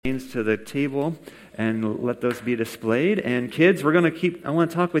napkins to the table and let those be displayed. And kids, I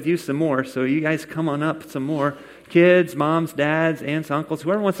want to talk with you some more, so you guys come on up some more. Kids, moms, dads, aunts, uncles,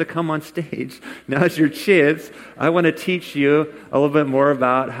 whoever wants to come on stage, now's your chance. I want to teach you a little bit more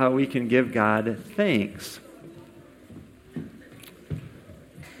about how we can give God thanks.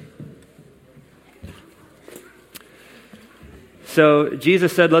 So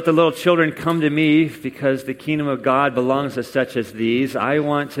Jesus said, "Let the little children come to me, because the kingdom of God belongs to such as these." I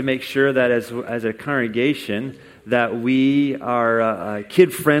want to make sure that as a congregation that we are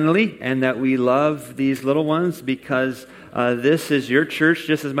kid-friendly and that we love these little ones, because this is your church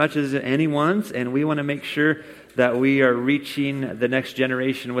just as much as anyone's, and we want to make sure that we are reaching the next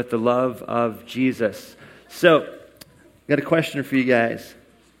generation with the love of Jesus. So, I've got a question for you guys.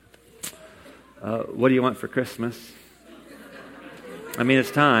 What do you want for Christmas? I mean,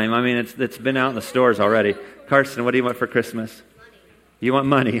 it's time. I mean, it's been out in the stores already. Carson, what do you want for Christmas? Money. You want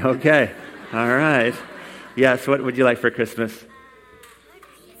money? Okay. All right. Yes, what would you like for Christmas?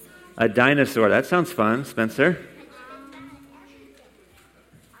 A dinosaur. That sounds fun. Spencer?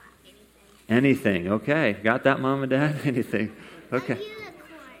 Anything. Okay. Got that, Mom and Dad? Anything. Okay.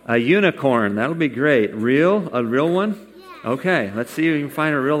 A unicorn. That'll be great. A real one? Yeah. Okay. Let's see if you can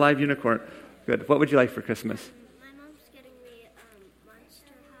find a real live unicorn. Good. What would you like for Christmas?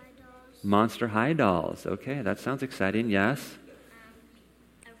 Monster High dolls. Okay, that sounds exciting. Yes?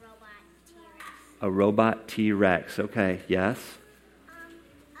 A robot T-Rex. A robot T-Rex. Okay, yes?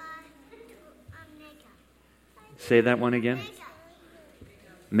 Makeup. Say that one again.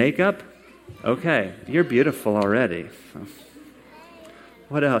 Makeup? Okay, you're beautiful already.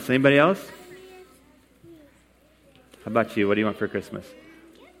 What else? Anybody else? How about you? What do you want for Christmas?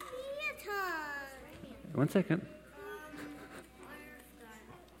 One second.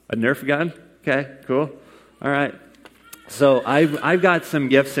 A Nerf gun? Okay, cool. All right. So I've got some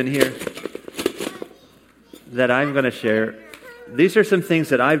gifts in here that I'm going to share. These are some things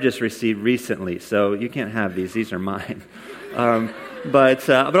that I've just received recently, so you can't have these. These are mine. But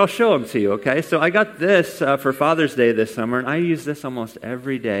I'll show them to you, okay? So I got this for Father's Day this summer, and I use this almost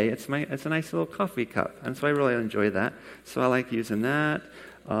every day. It's a nice little coffee cup, and so I really enjoy that. So I like using that.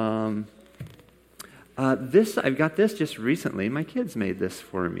 I've got this just recently. My kids made this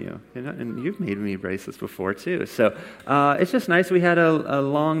for me, and you've made me bracelets before too. So it's just nice. We had a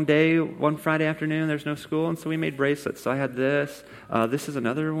long day one Friday afternoon. There's no school, and so we made bracelets. So I had this. This is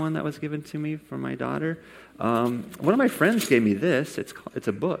another one that was given to me from my daughter. One of my friends gave me this. It's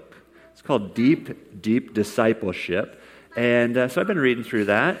a book. It's called Deep Discipleship, and so I've been reading through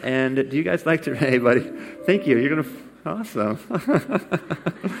that. And do you guys like to? Hey, buddy, thank you. You're awesome.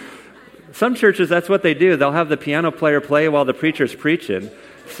 Some churches, that's what they do. They'll have the piano player play while the preacher's preaching.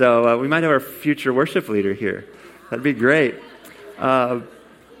 So we might have our future worship leader here. That'd be great. But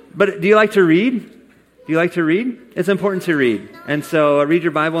do you like to read? Do you like to read? It's important to read. And so read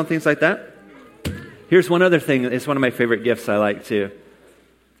your Bible and things like that. Here's one other thing. It's one of my favorite gifts I like too.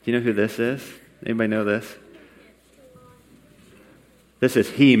 Do you know who this is? Anybody know this? This is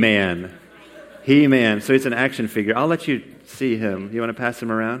He-Man. He-Man. So it's an action figure. I'll let you see him. You want to pass him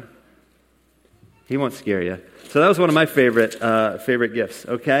around? He won't scare you. So that was one of my favorite gifts,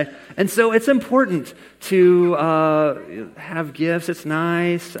 okay? And so it's important to have gifts. It's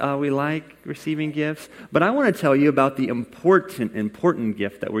nice. We like receiving gifts. But I want to tell you about the important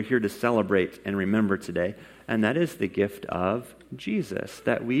gift that we're here to celebrate and remember today, and that is the gift of Jesus,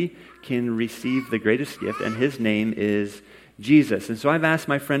 that we can receive the greatest gift, and his name is Jesus. And so I've asked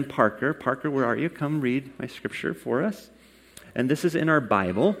my friend Parker. Parker, where are you? Come read my scripture for us. And this is in our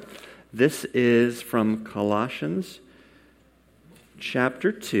Bible. This is from Colossians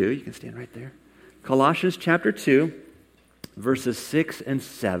chapter 2. You can stand right there. Colossians chapter 2, verses 6 and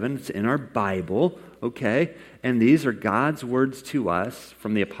 7. It's in our Bible, okay? And these are God's words to us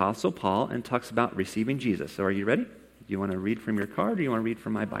from the Apostle Paul, and talks about receiving Jesus. So are you ready? Do you want to read from your card, or do you want to read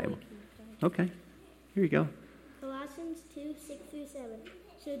from my Bible? Okay, here you go. Colossians 2, 6 through 7.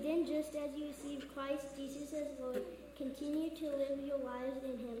 So then, just as you received Christ Jesus as Lord, continue to live your lives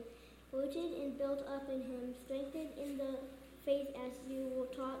in him, rooted and built up in him, strengthened in the faith as you were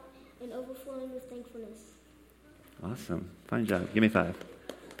taught, and overflowing with thankfulness. Awesome. Fine job. Give me 5.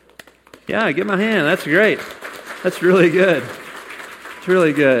 Yeah, give my hand. That's great. That's really good. It's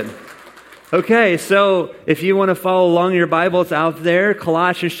really good. Okay, so if you want to follow along your Bibles out there,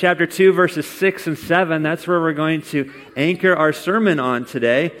 Colossians chapter 2, verses 6 and 7, that's where we're going to anchor our sermon on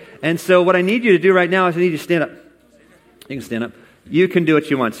today. And so what I need you to do right now is I need you to stand up. You can stand up. You can do what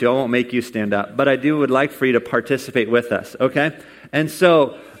you want to. I won't make you stand up. But I would like for you to participate with us, okay? And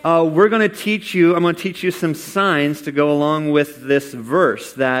so we're going to teach you, I'm going to teach you some signs to go along with this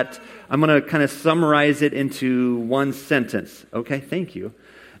verse that I'm going to kind of summarize it into one sentence. Okay, thank you.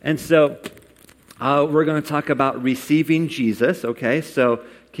 And so we're going to talk about receiving Jesus, okay? So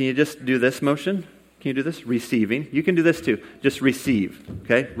can you just do this motion? Can you do this? Receiving. You can do this too. Just receive,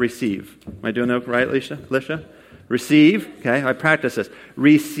 okay? Receive. Am I doing that right, Alicia? Receive, okay? I practice this.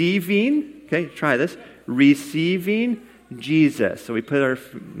 Receiving, okay, try this. Receiving Jesus. So we put our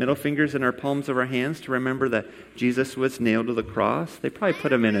middle fingers in our palms of our hands to remember that Jesus was nailed to the cross. They probably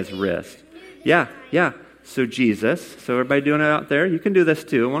put him in his wrist. Yeah. So Jesus. So everybody doing it out there? You can do this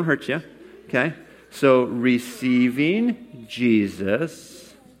too. It won't hurt you. Okay? So receiving Jesus.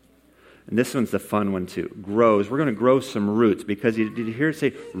 And this one's the fun one too. Grows. We're going to grow some roots because did you hear it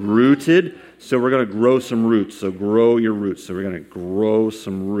say rooted? So we're going to grow some roots. So grow your roots. So we're going to grow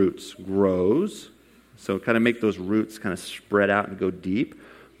some roots. Grows. So kind of make those roots kind of spread out and go deep.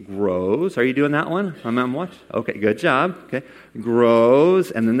 Grows. Are you doing that one? I'm watching. Okay, good job. Okay.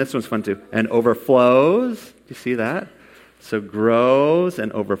 Grows. And then this one's fun too. And overflows. Do you see that? So grows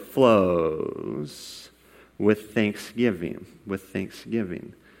and overflows with thanksgiving. With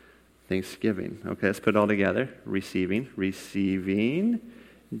thanksgiving. Thanksgiving. Okay, let's put it all together. Receiving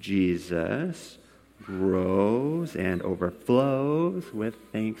Jesus grows and overflows with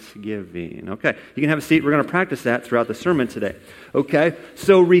thanksgiving. Okay, you can have a seat. We're going to practice that throughout the sermon today. Okay,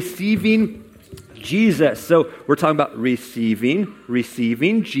 so receiving Jesus. So we're talking about receiving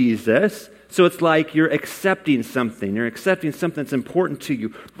Jesus. So it's like you're accepting something. You're accepting something that's important to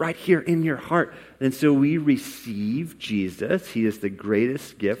you right here in your heart. And so we receive Jesus. He is the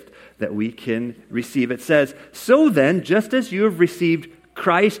greatest gift that we can receive. It says, so then, just as you have received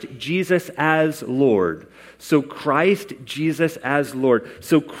Christ Jesus as Lord. So Christ Jesus as Lord.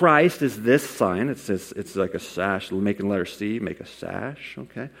 So Christ is this sign. It says it's like a sash, making letter C, make a sash,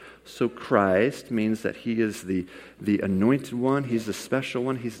 okay? So Christ means that he is the anointed one. He's the special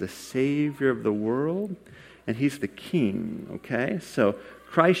one. He's the Savior of the world. And he's the King, okay? So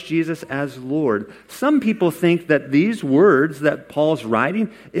Christ Jesus as Lord. Some people think that these words that Paul's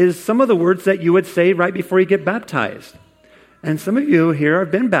writing is some of the words that you would say right before you get baptized. And some of you here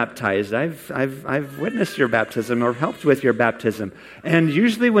have been baptized. I've witnessed your baptism or helped with your baptism. And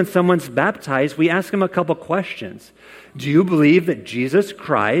usually when someone's baptized, we ask them a couple questions. Do you believe that Jesus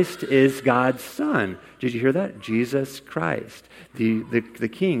Christ is God's Son? Did you hear that? Jesus Christ, the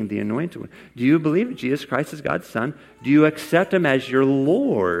King, the Anointed One. Do you believe that Jesus Christ is God's Son? Do you accept him as your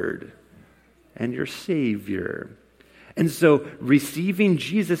Lord and your Savior? And so receiving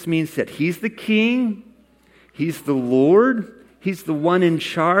Jesus means that he's the King, he's the Lord, he's the one in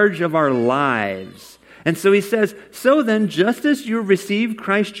charge of our lives. And so he says, so then, just as you receive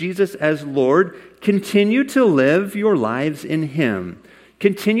Christ Jesus as Lord, continue to live your lives in him.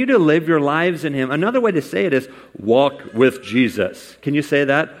 Continue to live your lives in him. Another way to say it is, walk with Jesus. Can you say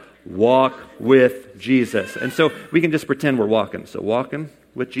that? Walk with Jesus. And so we can just pretend we're walking. So walking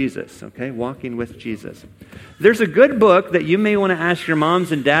with Jesus, okay? Walking with Jesus. There's a good book that you may want to ask your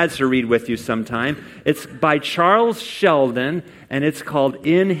moms and dads to read with you sometime. It's by Charles Sheldon, and it's called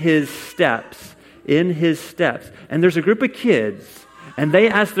In His Steps. In His Steps. And there's a group of kids, and they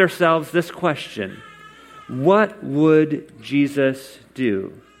ask themselves this question: what would Jesus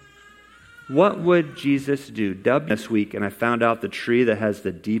do? What would Jesus do? This week, and I found out the tree that has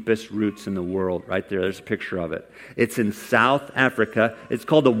the deepest roots in the world. Right there, there's a picture of it. It's in South Africa. It's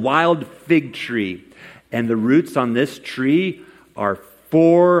called the wild fig tree. And the roots on this tree are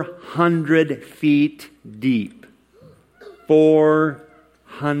 400 feet deep.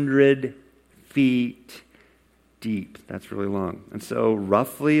 400 feet deep. That's really long. And so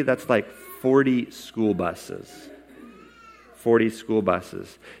roughly, that's like 40 school buses. 40 school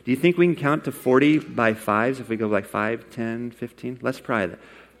buses. Do you think we can count to 40 by fives if we go like 5, 10, 15? Let's try that.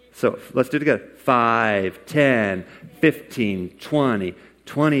 So let's do it together. 5, 10, 15, 20,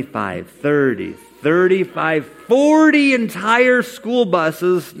 25, 30, 35, 40 entire school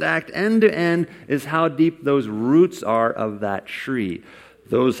buses stacked end to end is how deep those roots are of that tree.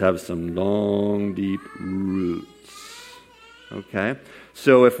 Those have some long, deep roots. Okay?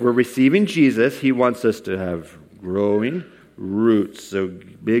 So if we're receiving Jesus, he wants us to have growing roots, so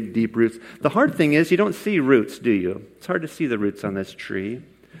big, deep roots. The hard thing is you don't see roots, do you? It's hard to see the roots on this tree.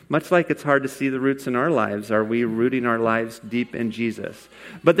 Much like it's hard to see the roots in our lives. Are we rooting our lives deep in Jesus?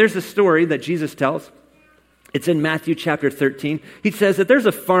 But there's a story that Jesus tells It's in Matthew chapter 13. He says that there's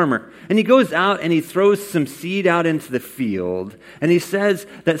a farmer, and he goes out and he throws some seed out into the field. And he says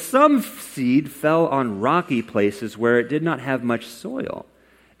that some seed fell on rocky places where it did not have much soil.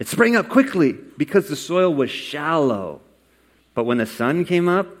 It sprang up quickly because the soil was shallow. But when the sun came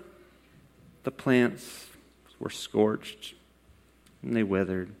up, the plants were scorched and they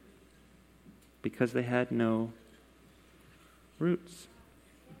withered because they had no roots.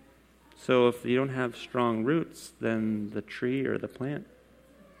 So if you don't have strong roots, then the tree or the plant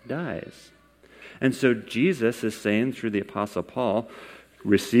dies. And so Jesus is saying through the Apostle Paul,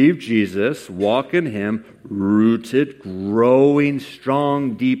 receive Jesus, walk in him, rooted, growing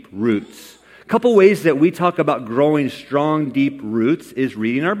strong, deep roots. A couple ways that we talk about growing strong, deep roots is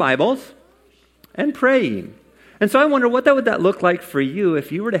reading our Bibles and praying. And so I wonder what would that look like for you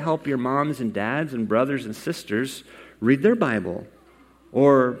if you were to help your moms and dads and brothers and sisters read their Bible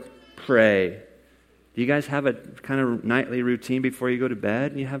or pray. Do you guys have a kind of nightly routine before you go to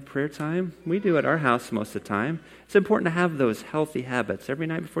bed and you have prayer time? We do at our house most of the time. It's important to have those healthy habits. Every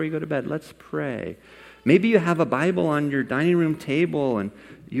night before you go to bed, let's pray. Maybe you have a Bible on your dining room table and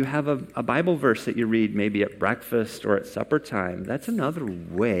you have a Bible verse that you read maybe at breakfast or at supper time. That's another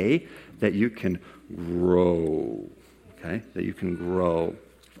way that you can grow, okay? That you can grow.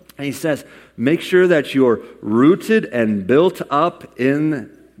 And he says, make sure that you're rooted and built up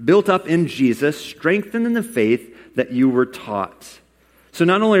in Jesus, strengthened in the faith that you were taught. So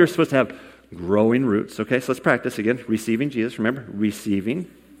not only are we supposed to have growing roots, okay, so let's practice again. Receiving Jesus, remember, receiving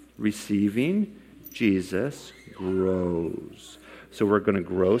Jesus grows. So we're going to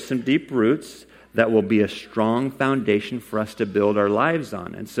grow some deep roots that will be a strong foundation for us to build our lives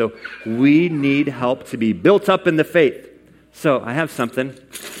on. And so we need help to be built up in the faith. So I have something.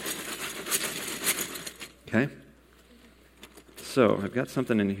 Okay. So I've got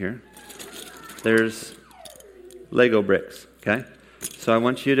something in here. There's Lego bricks, okay? So I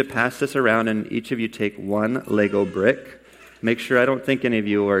want you to pass this around and each of you take one Lego brick. Make sure, I don't think any of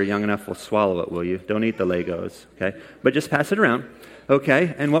you are young enough will swallow it, will you? Don't eat the Legos, okay? But just pass it around,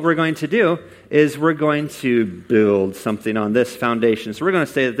 okay? And what we're going to do is we're going to build something on this foundation. So we're going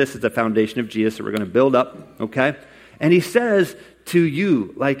to say that this is the foundation of Jesus that we're going to build up, okay? And he says to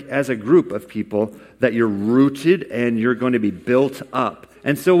you, like as a group of people, that you're rooted and you're going to be built up.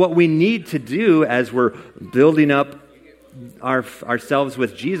 And so what we need to do as we're building up ourselves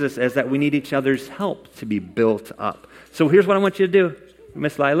with Jesus is that we need each other's help to be built up. So here's what I want you to do.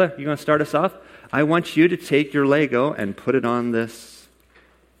 Miss Lila, you're going to start us off. I want you to take your Lego and put it on this.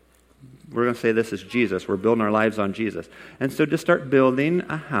 We're going to say this is Jesus. We're building our lives on Jesus. And so just start building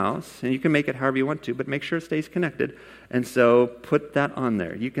a house. And you can make it however you want to, but make sure it stays connected. And so put that on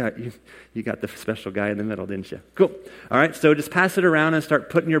there. You got the special guy in the middle, didn't you? Cool. All right, so just pass it around and start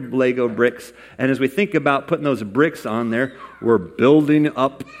putting your Lego bricks. And as we think about putting those bricks on there, we're building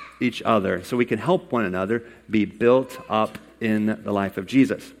up each other so we can help one another be built up in the life of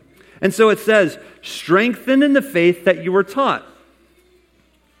Jesus. And so it says, strengthen in the faith that you were taught.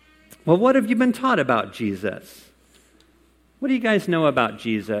 Well, what have you been taught about Jesus? What do you guys know about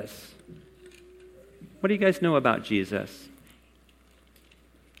Jesus? What do you guys know about Jesus?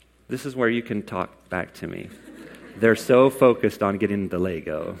 This is where you can talk back to me. They're so focused on getting the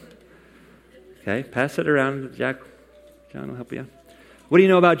Lego. Okay, pass it around. Jack, John will help you. What do you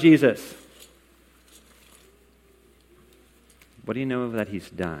know about Jesus? What do you know that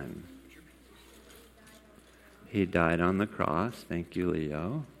he's done? He died on the cross. Thank you,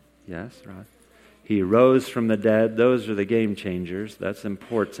 Leo. Yes, Rod. He rose from the dead. Those are the game changers. That's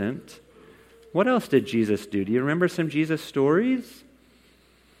important. What else did Jesus do? Do you remember some Jesus stories?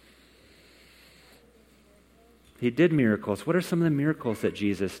 He did miracles. What are some of the miracles that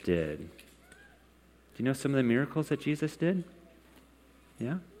Jesus did? Do you know some of the miracles that Jesus did?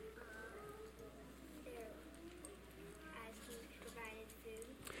 Yeah?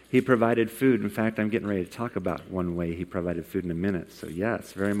 He provided food. In fact, I'm getting ready to talk about one way he provided food in a minute. So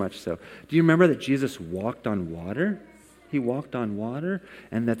yes, very much so. Do you remember that Jesus walked on water? He walked on water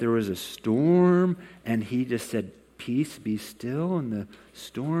and that there was a storm and he just said, peace, be still, and the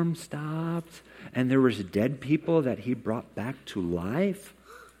storm stopped. And there was dead people that he brought back to life.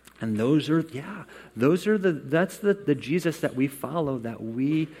 And that's the Jesus that we follow, that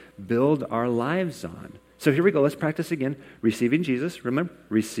we build our lives on. So here we go. Let's practice again. Receiving Jesus. Remember,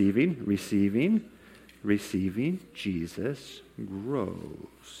 receiving. Jesus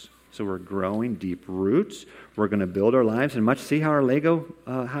grows. So we're growing deep roots. We're going to build our lives. And see how our Lego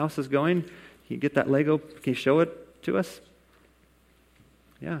house is going? Can you get that Lego? Can you show it to us?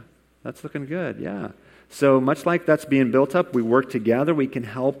 Yeah. That's looking good, yeah. So much like that's being built up, we work together. We can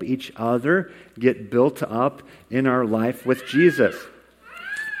help each other get built up in our life with Jesus.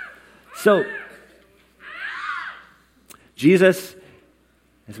 So, Jesus,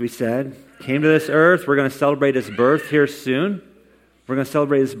 as we said, came to this earth. We're going to celebrate his birth here soon. We're going to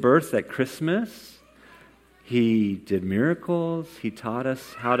celebrate his birth at Christmas. He did miracles. He taught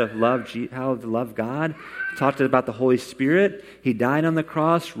us how to love God. He talked about the Holy Spirit. He died on the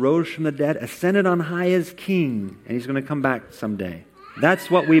cross, rose from the dead, ascended on high as King, and he's going to come back someday.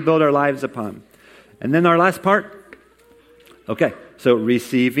 That's what we build our lives upon. And then our last part. Okay, so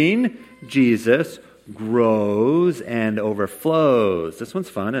receiving Jesus grows and overflows. This one's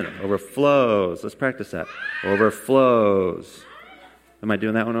fun, isn't it? Overflows. Let's practice that. Overflows. Am I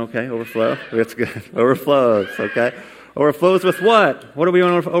doing that one okay? Overflow? That's good. Overflows, okay? Overflows with what? What do we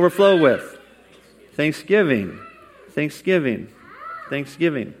want to overflow with? Thanksgiving. Thanksgiving.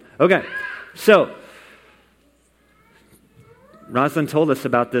 Thanksgiving. Okay, so Rosalind told us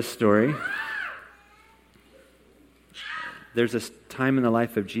about this story. There's this time in the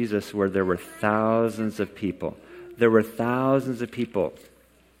life of Jesus where there were thousands of people. There were thousands of people,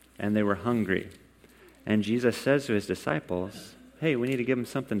 and they were hungry. And Jesus says to his disciples, hey, we need to give them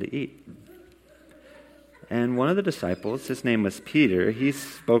something to eat. And one of the disciples, his name was Peter, he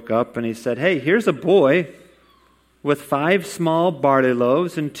spoke up and he said, hey, here's a boy with 5 small barley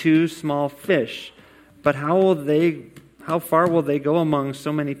loaves and 2 small fish. But how far will they go among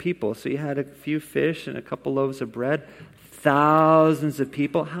so many people? So he had a few fish and a couple loaves of bread. Thousands of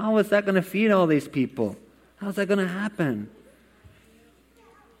people. How is that going to feed all these people? How's that going to happen?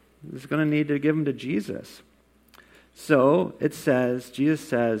 He's going to need to give them to Jesus. So it says, Jesus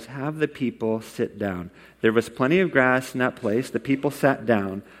says, have the people sit down. There was plenty of grass in that place. The people sat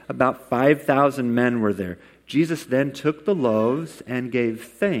down. About 5,000 men were there. Jesus then took the loaves and gave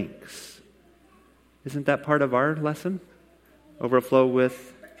thanks. Isn't that part of our lesson? Overflow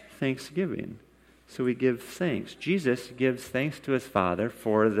with thanksgiving. So we give thanks. Jesus gives thanks to his Father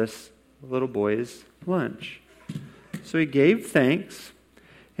for this little boy's lunch. So he gave thanks,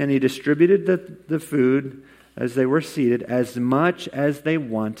 and he distributed the food as they were seated as much as they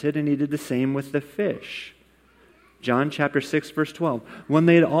wanted, and he did the same with the fish. John chapter 6, verse 12. When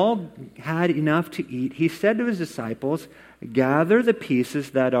they had all had enough to eat, he said to his disciples, gather the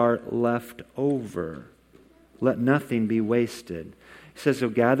pieces that are left over. Let nothing be wasted. He says, so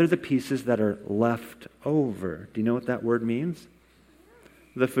gather the pieces that are left over. Do you know what that word means?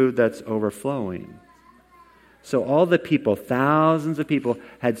 The food that's overflowing. So all the people, thousands of people,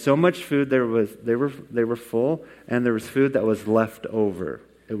 had so much food they were full, and there was food that was left over.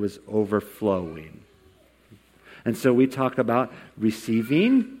 It was overflowing. And so we talk about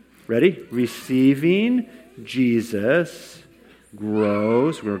receiving. Ready? Receiving Jesus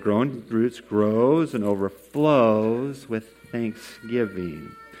grows. We're growing roots, grows and overflows with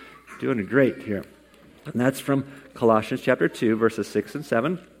thanksgiving. Doing great here. And that's from Colossians chapter 2, verses 6 and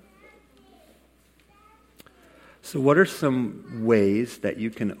 7. So what are some ways that you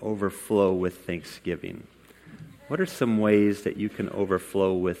can overflow with thanksgiving? What are some ways that you can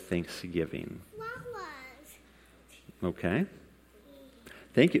overflow with thanksgiving? Okay.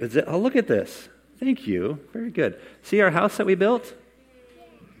 Thank you. Oh, look at this. Thank you. Very good. See our house that we built?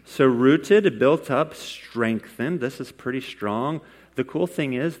 So rooted, built up, strengthened. This is pretty strong. The cool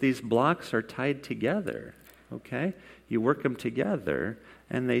thing is these blocks are tied together. Okay? You work them together,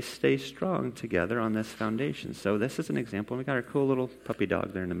 and they stay strong together on this foundation. So this is an example. We got our cool little puppy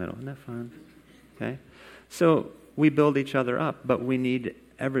dog there in the middle. Isn't that fun? Okay? So we build each other up, but we need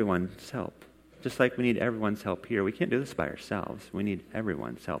everyone's help. Just like we need everyone's help here. We can't do this by ourselves. We need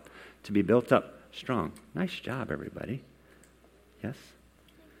everyone's help to be built up strong. Nice job, everybody. Yes?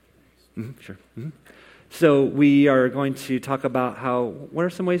 Sure. So we are going to talk about what are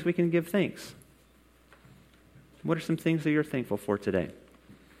some ways we can give thanks? What are some things that you're thankful for today?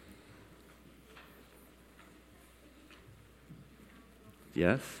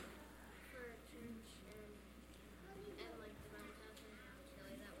 Yes?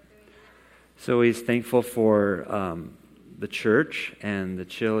 So he's thankful for the church and the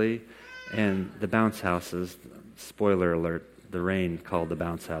chili and the bounce houses. Spoiler alert, the rain called the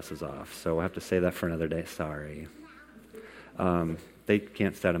bounce houses off. So we'll have to say that for another day. Sorry. They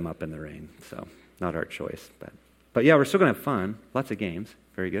can't set them up in the rain, so not our choice. But yeah, we're still going to have fun. Lots of games.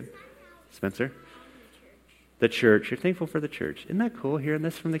 Very good. Spencer? The church. You're thankful for the church. Isn't that cool hearing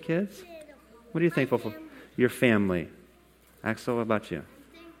this from the kids? What are you thankful for? Your family. Axel, what about you?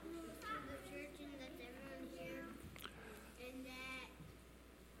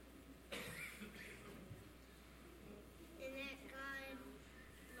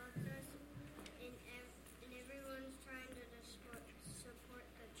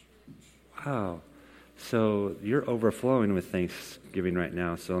 Wow. So you're overflowing with thanksgiving right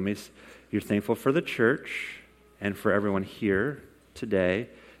now. So you're thankful for the church and for everyone here today.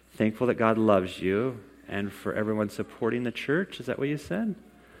 Thankful that God loves you and for everyone supporting the church. Is that what you said?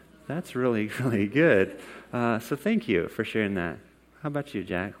 That's really, really good. So thank you for sharing that. How about you,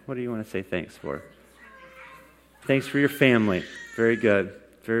 Jack? What do you want to say thanks for? Thanks for your family. Very good.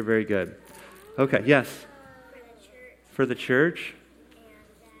 Very, very good. Okay, yes? For the church.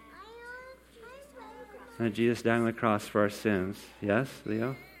 And Jesus died on the cross for our sins. Yes,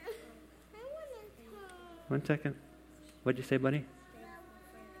 Leo? 1 second. What'd you say, buddy?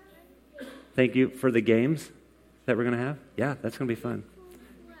 Thank you for the games that we're going to have. Yeah, that's going to be fun.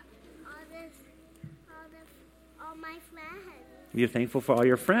 All my friends. You're thankful for all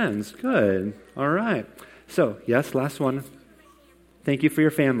your friends. Good. All right. So, yes, last one. Thank you for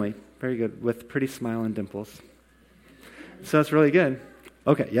your family. Very good. With pretty smile and dimples. So that's really good.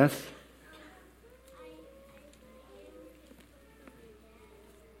 Okay, yes?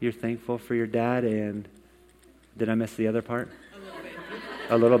 You're thankful for your dad and... Did I miss the other part?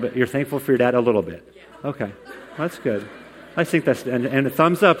 A little bit. You're thankful for your dad a little bit. Okay. That's good. I think that's... And a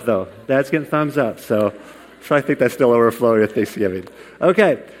thumbs up, though. Dad's getting thumbs up. So I think that's still overflowing with Thanksgiving.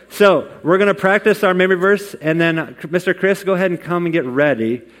 Okay. So we're going to practice our memory verse. And then, Mr. Chris, go ahead and come and get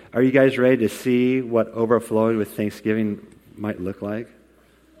ready. Are you guys ready to see what overflowing with Thanksgiving might look like?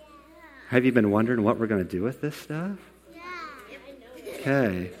 Yeah. Have you been wondering what we're going to do with this stuff? Yeah.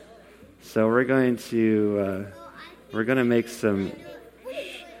 Okay. So we're going to make some...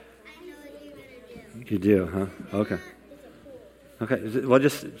 You do, huh? Okay. Okay. Well,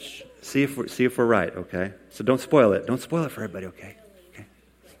 just see if we're right, okay? So don't spoil it. Don't spoil it for everybody, okay? Okay.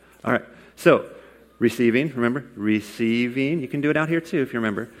 All right. So, receiving, remember? Receiving. You can do it out here too if you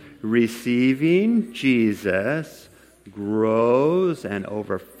remember. Receiving Jesus grows and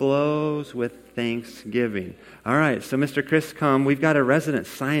overflows with thanksgiving. All right, so Mr. Chris, come. We've got a resident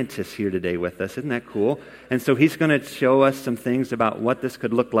scientist here today with us. Isn't that cool? And so he's going to show us some things about what this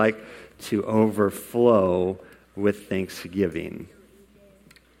could look like to overflow with thanksgiving.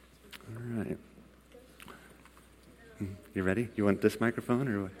 All right. You ready? You want this microphone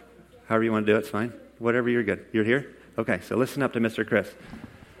or what? However you want to do it, it's fine. Whatever, you're good. You're here? Okay, so listen up to Mr. Chris.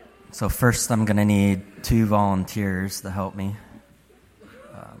 So first I'm going to need 2 volunteers to help me.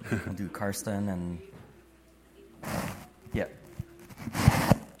 We'll do Karsten and... Yeah.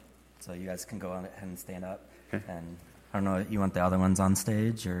 So you guys can go on ahead and stand up. Okay. And I don't know, you want the other ones on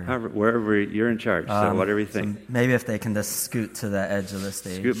stage? Or wherever you're in charge, so whatever you think. So maybe if they can just scoot to the edge of the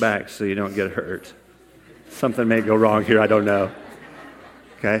stage. Scoot back so you don't get hurt. Something may go wrong here, I don't know.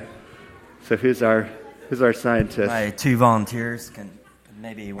 Okay? So who's our scientist? My 2 volunteers can...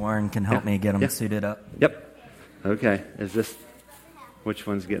 Maybe Warren can help me get them suited up. Yep. Okay. Which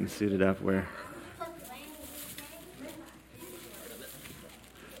one's getting suited up where?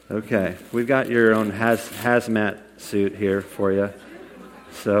 Okay. We've got your own hazmat suit here for you.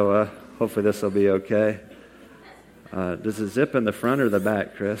 So hopefully this will be okay. Does it zip in the front or the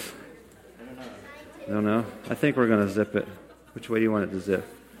back, Chris? I don't know. I think we're going to zip it. Which way do you want it to zip?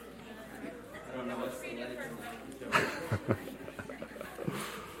 I don't know what's the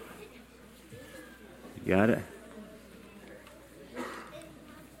You got it?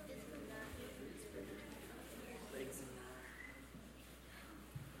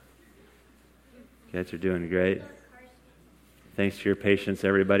 You guys are doing great. Thanks for your patience,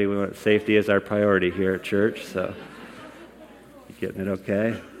 everybody. Safety is our priority here at church, so you getting it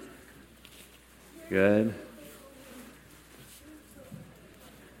okay? Good.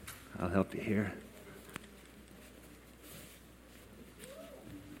 I'll help you here.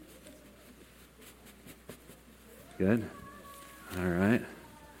 Good. All right.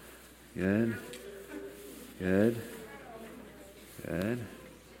 Good. Good. Good.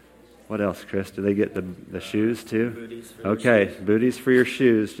 What else, Chris? Do they get the shoes too? Booties for okay, booties for your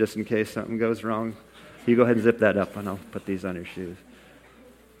shoes, just in case something goes wrong. You go ahead and zip that up, and I'll put these on your shoes.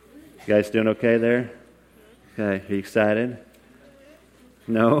 You guys doing okay there? Okay, are you excited?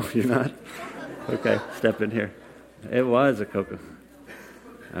 No, you're not? Okay, step in here. It was a Coca.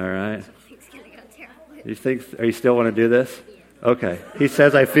 All right. You think? Are you still want to do this? Okay. He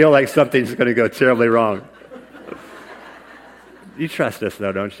says, I feel like something's going to go terribly wrong. You trust us,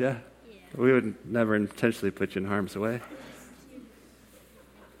 though, don't you? Yeah. We would never intentionally put you in harm's way.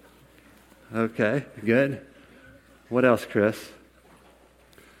 Okay, good. What else, Chris?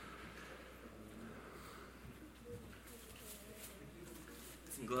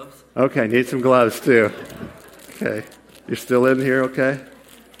 Some gloves? Okay, need some gloves, too. Okay. You're still in here, okay?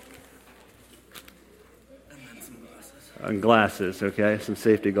 And glasses, okay? Some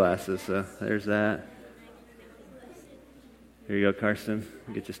safety glasses. So there's that. Here you go, Karsten.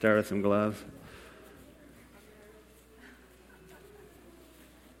 Get you started with some gloves.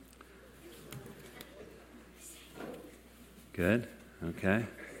 Good. Okay.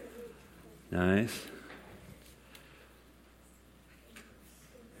 Nice.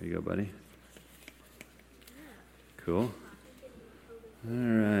 Here you go, buddy. Cool. All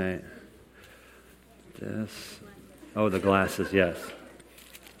right. This. Oh, the glasses, yes.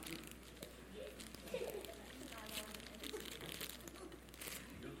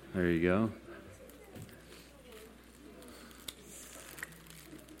 There you go.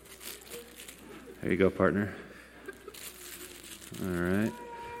 There you go, partner. All right.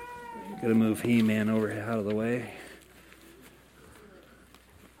 Gotta move He-Man over out of the way.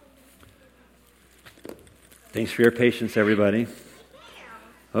 Thanks for your patience, everybody.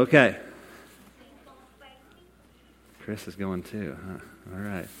 Okay. Chris is going too, huh? All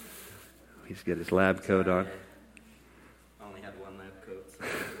right. He's got his lab coat on. I only have one lab coat.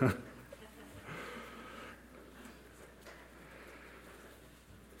 So. Does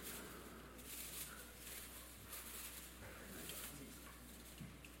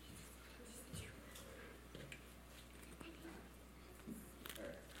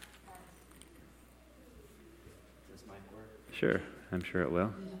this mic work? Sure, I'm sure it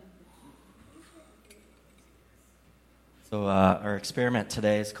will. So our experiment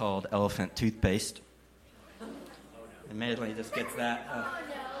today is called elephant toothpaste. Admittedly, just gets that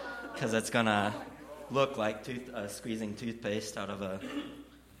because it's going to look like squeezing toothpaste out of a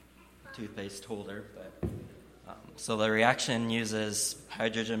toothpaste holder. But so the reaction uses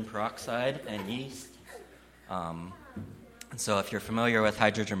hydrogen peroxide and yeast. So if you're familiar with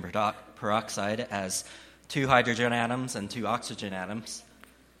hydrogen peroxide, it has 2 hydrogen atoms and 2 oxygen atoms.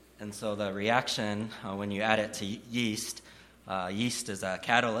 And so the reaction, when you add it to yeast, yeast is a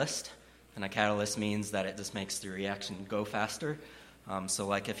catalyst, and a catalyst means that it just makes the reaction go faster. So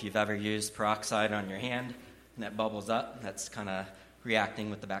like if you've ever used peroxide on your hand and it bubbles up, that's kind of reacting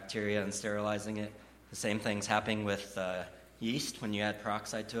with the bacteria and sterilizing it. The same thing's happening with yeast. When you add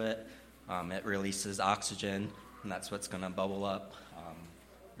peroxide to it, it releases oxygen, and that's what's going to bubble up.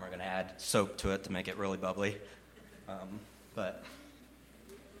 We're going to add soap to it to make it really bubbly. But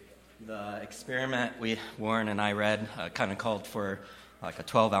the experiment Warren and I read kind of called for like a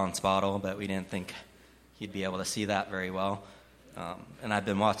 12-ounce bottle, but we didn't think he'd be able to see that very well. And I've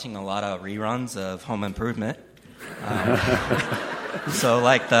been watching a lot of reruns of Home Improvement. So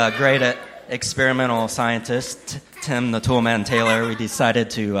like the great experimental scientist, Tim the Toolman Taylor, we decided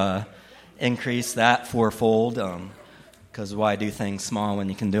to increase that 4-fold, because why do things small when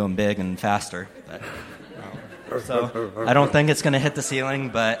you can do them big and faster? But, so I don't think it's going to hit the ceiling,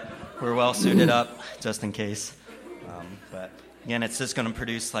 but we're well suited up just in case. But again, it's just going to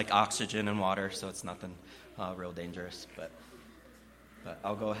produce like oxygen and water, so it's nothing real dangerous. But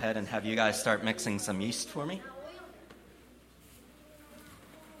I'll go ahead and have you guys start mixing some yeast for me.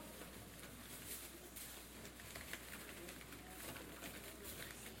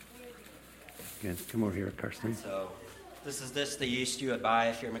 Again, come over here, Karsten. So this is the yeast you would buy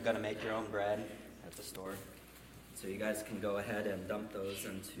if you're going to make your own bread at the store. So you guys can go ahead and dump those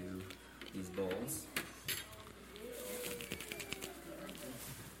into these bowls.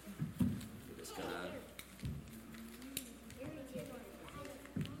 We're just going to...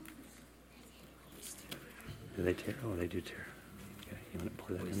 Do they tear? Oh, they do tear. Okay, you want to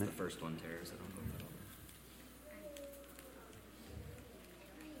pour that in there? The first one tears. I don't know.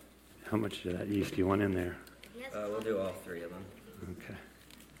 How much of that yeast do you want in there? We'll do all 3 of them. Okay.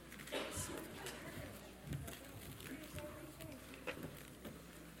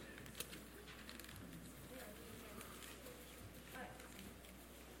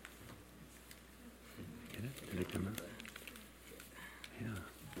 Get it? Did it come out? Yeah.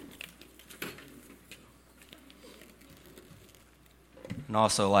 And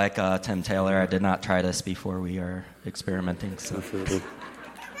also, like Tim Taylor, I did not try this before we are experimenting. So. Absolutely.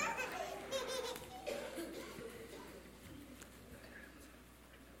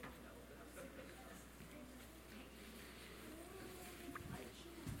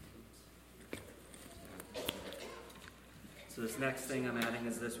 So this next thing I'm adding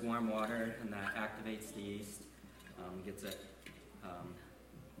is this warm water, and that activates the yeast, gets it,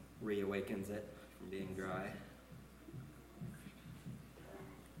 reawakens it from being dry.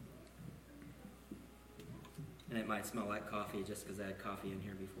 And it might smell like coffee just because I had coffee in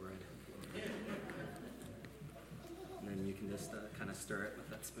here before I did. And then you can just kind of stir it with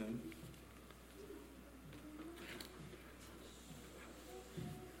that spoon.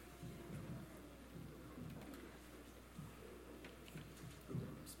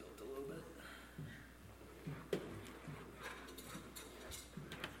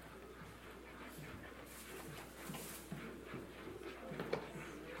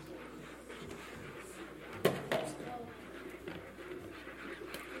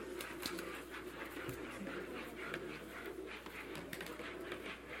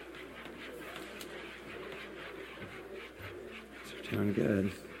 Doing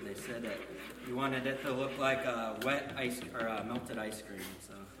good. They said that you wanted it to look like a wet ice or melted ice cream,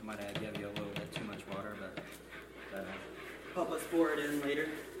 so I might have given you a little bit too much water, but help us pour it in later.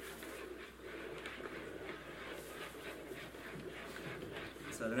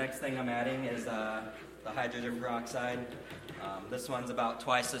 So the next thing I'm adding is the hydrogen peroxide. This one's about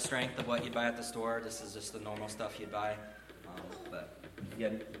twice the strength of what you'd buy at the store. This is just the normal stuff you'd buy. But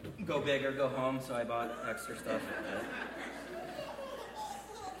again, go big or go home, so I bought extra stuff.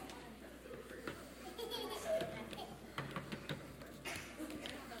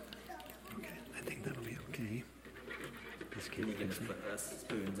 Okay, I think that'll be okay. Just keep You can just fixing. put the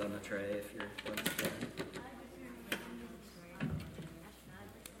spoons on the tray if you're done stirring.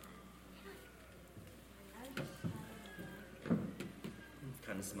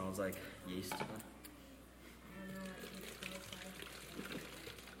 Kind of smells like yeast.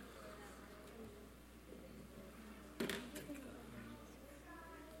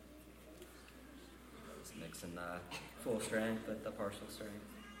 Just mixing the full strength with the partial strength.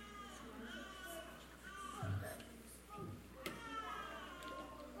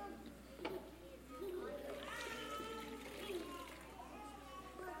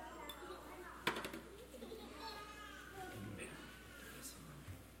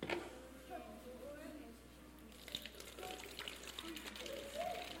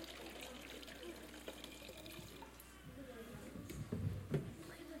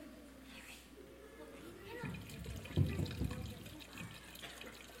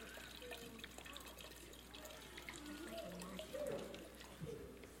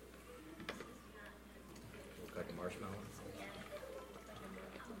 Look like a marshmallow.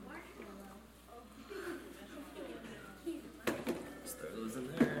 Just throw those in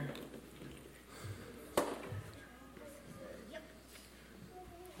there.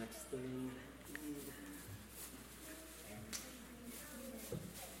 Next thing.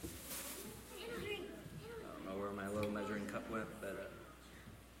 I don't know where my little measuring cup went, but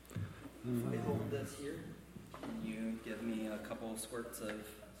if I hold this here, you give me a couple squirts of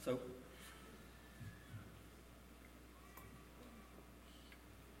soap.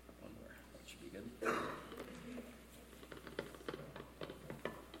 One more. That should be good.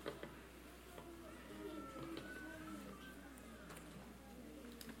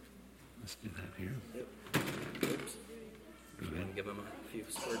 Let's do that here. Yep. Oops. Go ahead. And give them a few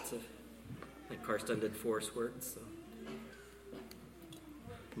squirts of. I think Karsten did 4 squirts, so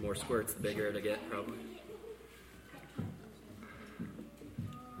the more squirts, the bigger it'll get, probably.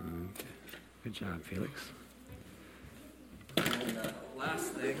 Okay. Good job, Felix. And the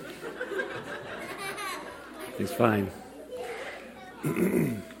last thing, He's fine.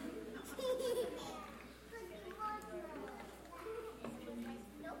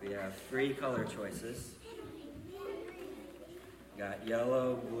 we have 3 color choices. Got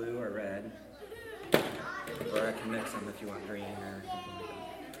yellow, blue, or red. Or I can mix them if you want green or something like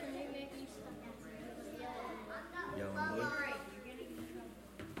that. Yellow and blue.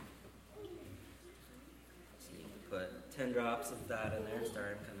 So you can put 10 drops of that in there.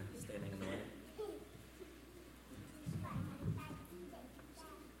 Sorry, I'm kind of standing in the way.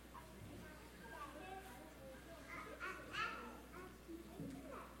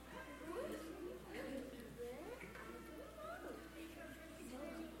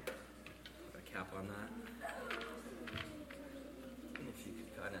 Put a cap on that. And if you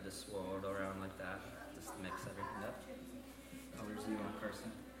could kind of just swirl it around like that, just to mix everything up. Colors you want,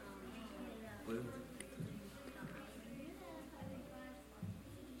 Carson? Blue?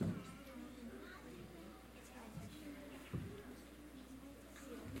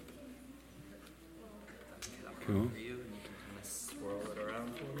 Cool. For you, and you can kind of swirl it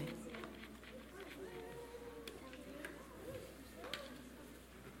around for me.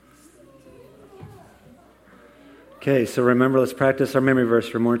 Okay, so remember, let's practice our memory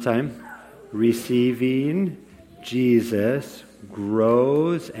verse one more time. Receiving Jesus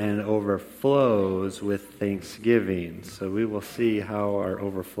grows and overflows with thanksgiving. So we will see how our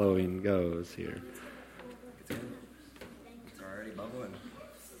overflowing goes here. It's already bubbling.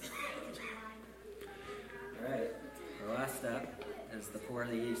 All right, the last step is to pour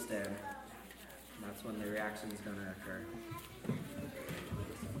the yeast in. And that's when the reaction is going to occur.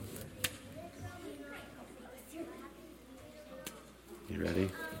 You ready,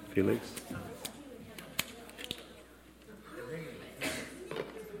 Felix?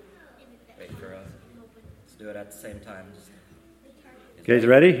 Wait for us. Let's do it at the same time. Just, You guys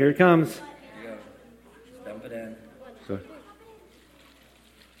ready? Here it comes. here you go. Just dump it in. Go.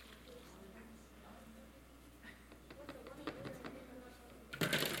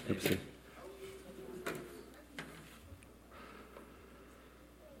 Oopsie.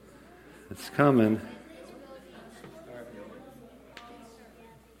 It's coming.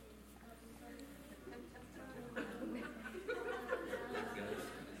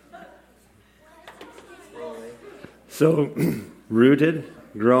 So, rooted,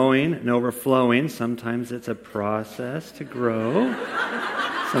 growing, and overflowing. Sometimes it's a process to grow.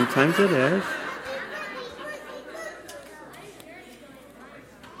 Sometimes it is.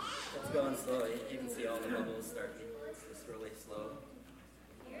 It's going slow. You can see all the bubbles start. It's just really slow.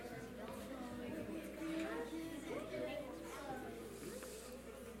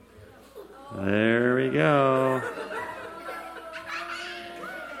 There we go.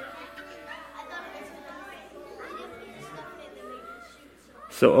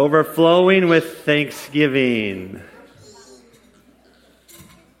 So overflowing with thanksgiving.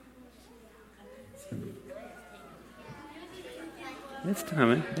 It's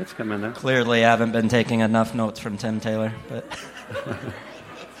coming. It's coming now. Clearly, I haven't been taking enough notes from Tim Taylor, but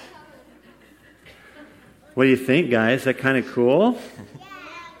What do you think, guys? Is that kind of cool?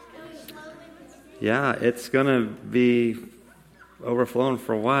 Yeah, it's going to be overflowing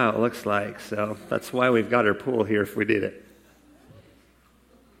for a while, it looks like. So that's why we've got our pool here if we did it.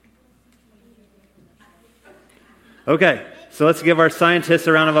 Okay, so let's give our scientists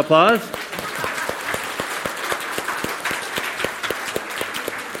a round of applause.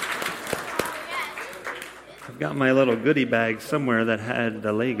 I've got my little goodie bag somewhere that had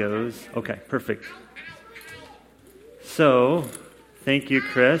the Legos. Okay, perfect. So, thank you,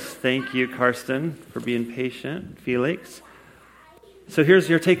 Chris. Thank you, Karsten, for being patient. Felix. So here's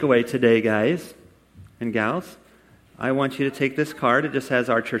your takeaway today, guys and gals. I want you to take this card. It just has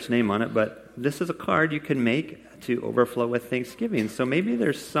our church name on it, but this is a card you can make to overflow with thanksgiving. So maybe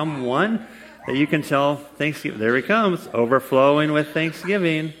there's someone that you can tell Thanksgiving. There he comes, overflowing with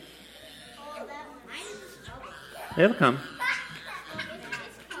thanksgiving. It'll come.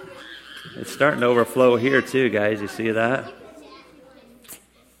 It's starting to overflow here too, guys. You see that?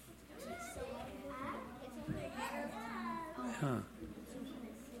 Huh.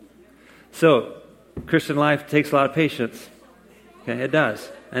 So, Christian life takes a lot of patience. Okay, it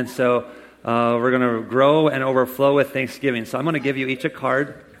does. And so we're going to grow and overflow with thanksgiving. So I'm going to give you each a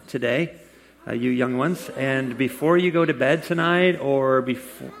card today, you young ones. And before you go to bed tonight or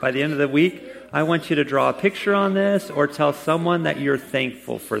by the end of the week, I want you to draw a picture on this or tell someone that you're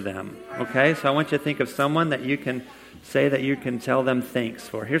thankful for them. Okay? So I want you to think of someone that you can say that you can tell them thanks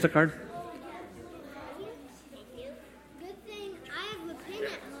for. Here's a card. Good thing I have a pen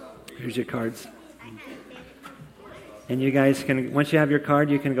at home. Here's your cards. And you guys can, once you have your card,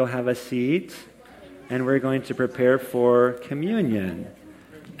 you can go have a seat. And we're going to prepare for communion.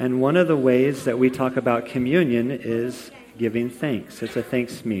 And one of the ways that we talk about communion is giving thanks. It's a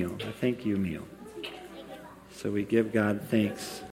thanks meal, a thank you meal. So we give God thanks